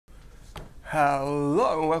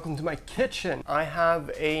Hello and welcome to my kitchen. I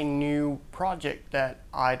have a new project that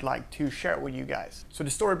I'd like to share with you guys. So the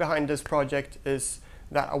story behind this project is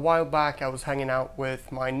that a while back I was hanging out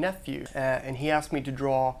with my nephew and he asked me to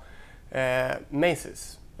draw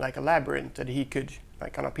mazes, like a labyrinth that he could,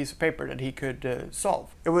 like on a piece of paper that he could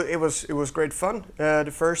solve. It was great fun.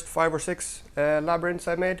 The first 5 or 6 labyrinths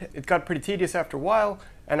I made. It got pretty tedious after a while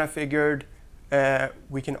and I figured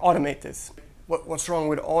we can automate this. What's wrong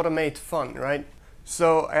with automate fun, right?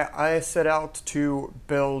 So I set out to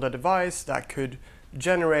build a device that could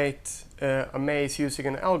generate a maze using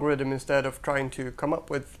an algorithm instead of trying to come up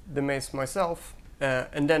with the maze myself,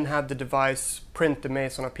 and then have the device print the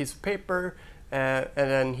maze on a piece of paper, and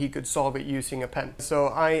then he could solve it using a pen. So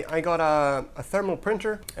I got a thermal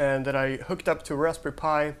printer that I hooked up to a Raspberry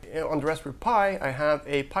Pi. On the Raspberry Pi I have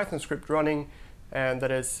a Python script running that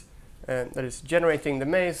is generating the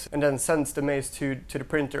maze and then sends the maze to the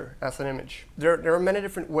printer as an image. There are many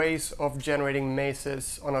different ways of generating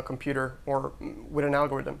mazes on a computer or with an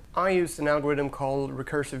algorithm. I used an algorithm called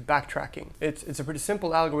recursive backtracking. It's a pretty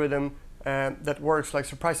simple algorithm that works like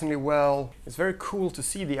surprisingly well. It's very cool to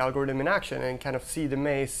see the algorithm in action and kind of see the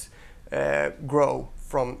maze grow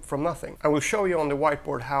from nothing. I will show you on the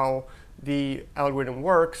whiteboard how the algorithm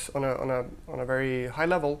works on a very high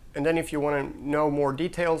level, and then if you want to know more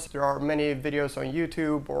details, there are many videos on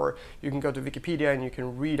YouTube, or you can go to Wikipedia and you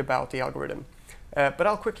can read about the algorithm. But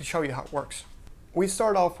I'll quickly show you how it works. We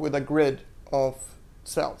start off with a grid of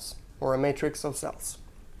cells, or a matrix of cells.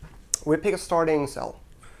 We pick a starting cell.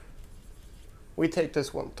 We take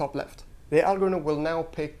this one, top left. The algorithm will now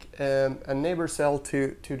pick a neighbor cell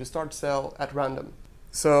to the start cell at random.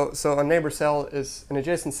 So a neighbor cell is an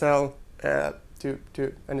adjacent cell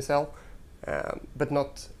to any cell, but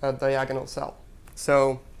not a diagonal cell.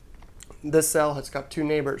 So this cell has got 2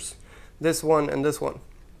 neighbors, this one and this one.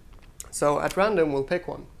 So at random we'll pick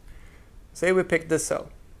one. Say we pick this cell,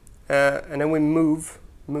 and then we move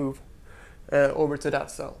over to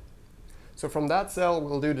that cell. So from that cell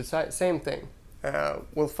we'll do the same thing.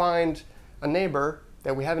 We'll find a neighbor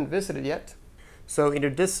that we haven't visited yet. So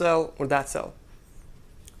either this cell or that cell.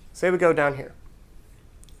 Say we go down here.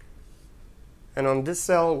 And on this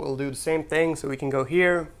cell, we'll do the same thing, so we can go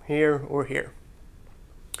here, here, or here.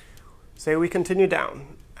 Say we continue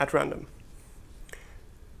down at random.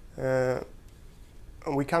 And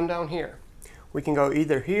we come down here. We can go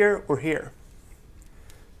either here or here.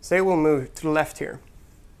 Say we'll move to the left here.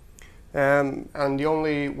 And the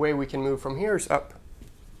only way we can move from here is up.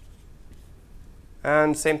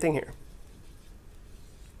 And same thing here.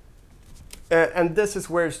 And this is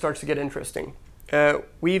where it starts to get interesting.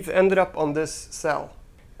 We've ended up on this cell,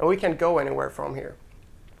 and we can't go anywhere from here.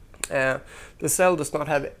 The cell does not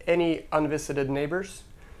have any unvisited neighbors,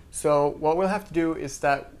 so what we'll have to do is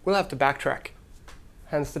that we'll have to backtrack,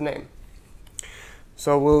 hence the name.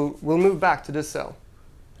 So we'll move back to this cell.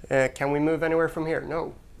 Can we move anywhere from here?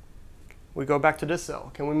 No. We go back to this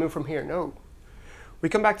cell. Can we move from here? No. We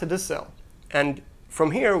come back to this cell, and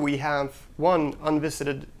from here we have one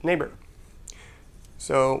unvisited neighbor.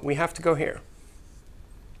 So we have to go here.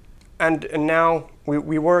 And now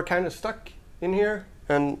we were kind of stuck in here,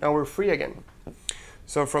 and now we're free again.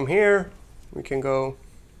 So from here, we can go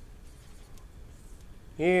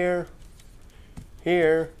here,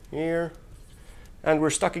 here, here, and we're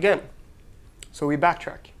stuck again. So we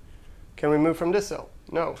backtrack. Can we move from this cell?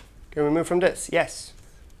 No. Can we move from this? Yes.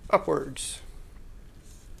 Upwards.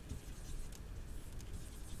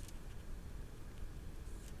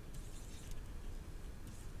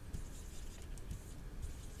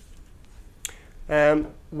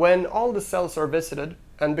 When all the cells are visited,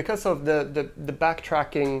 and because of the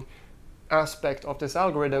backtracking aspect of this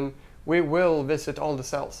algorithm, we will visit all the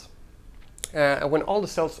cells. And when all the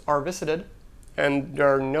cells are visited, and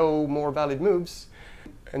there are no more valid moves,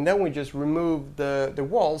 and then we just remove the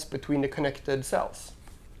walls between the connected cells.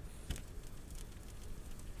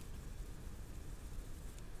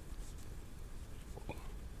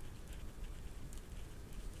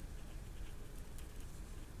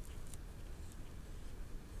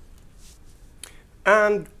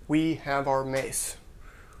 And we have our maze.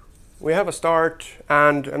 We have a start,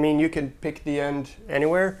 and I mean, you can pick the end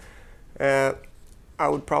anywhere. I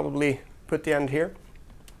would probably put the end here.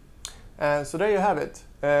 So there you have it.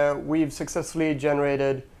 We've successfully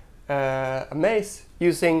generated a maze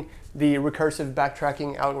using the recursive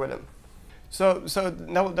backtracking algorithm. So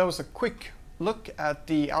that was a quick look at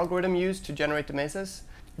the algorithm used to generate the mazes.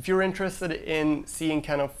 If you're interested in seeing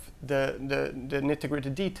kind of the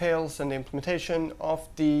nitty-gritty details and the implementation of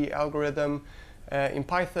the algorithm, in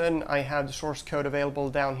Python. I have the source code available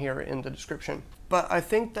down here in the description. But I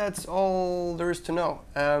think that's all there is to know.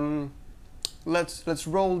 Let's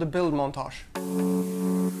roll the build montage.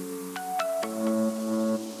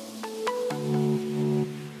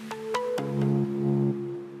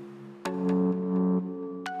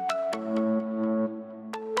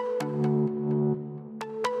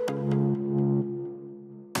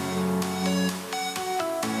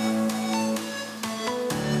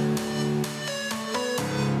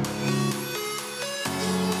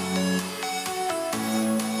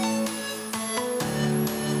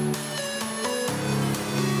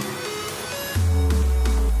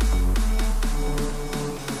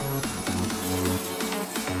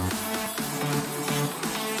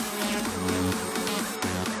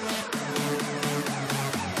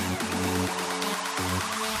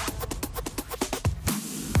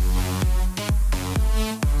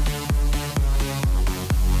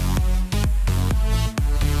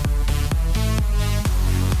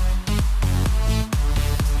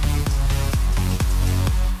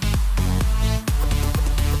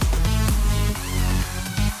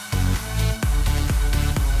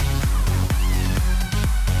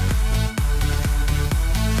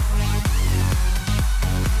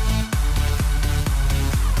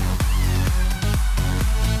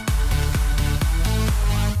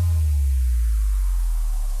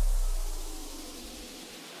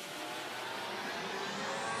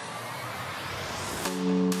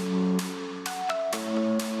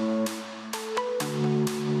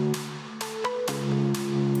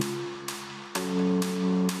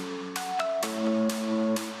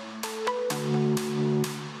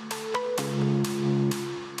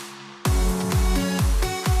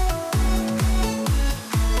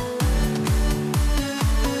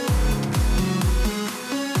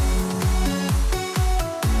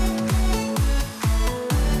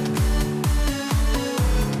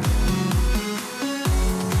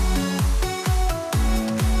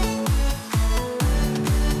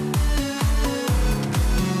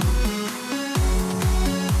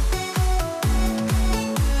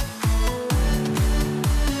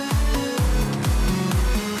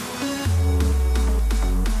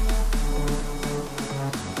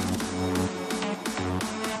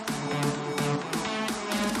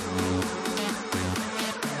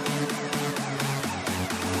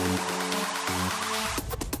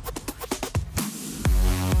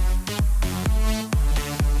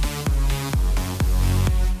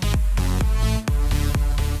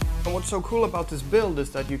 What's so cool about this build is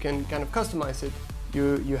that you can kind of customize it.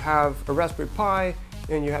 You have a Raspberry Pi,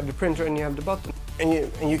 and you have the printer, and you have the button, and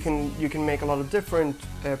you can make a lot of different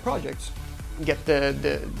projects. Get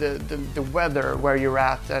the weather where you're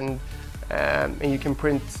at, and you can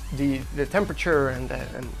print the temperature,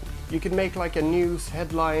 and you can make like a news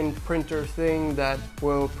headline printer thing that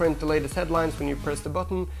will print the latest headlines when you press the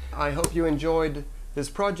button. I hope you enjoyed this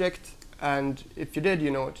project, and if you did, you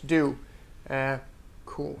know what to do.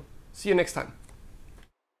 Cool. See you next time.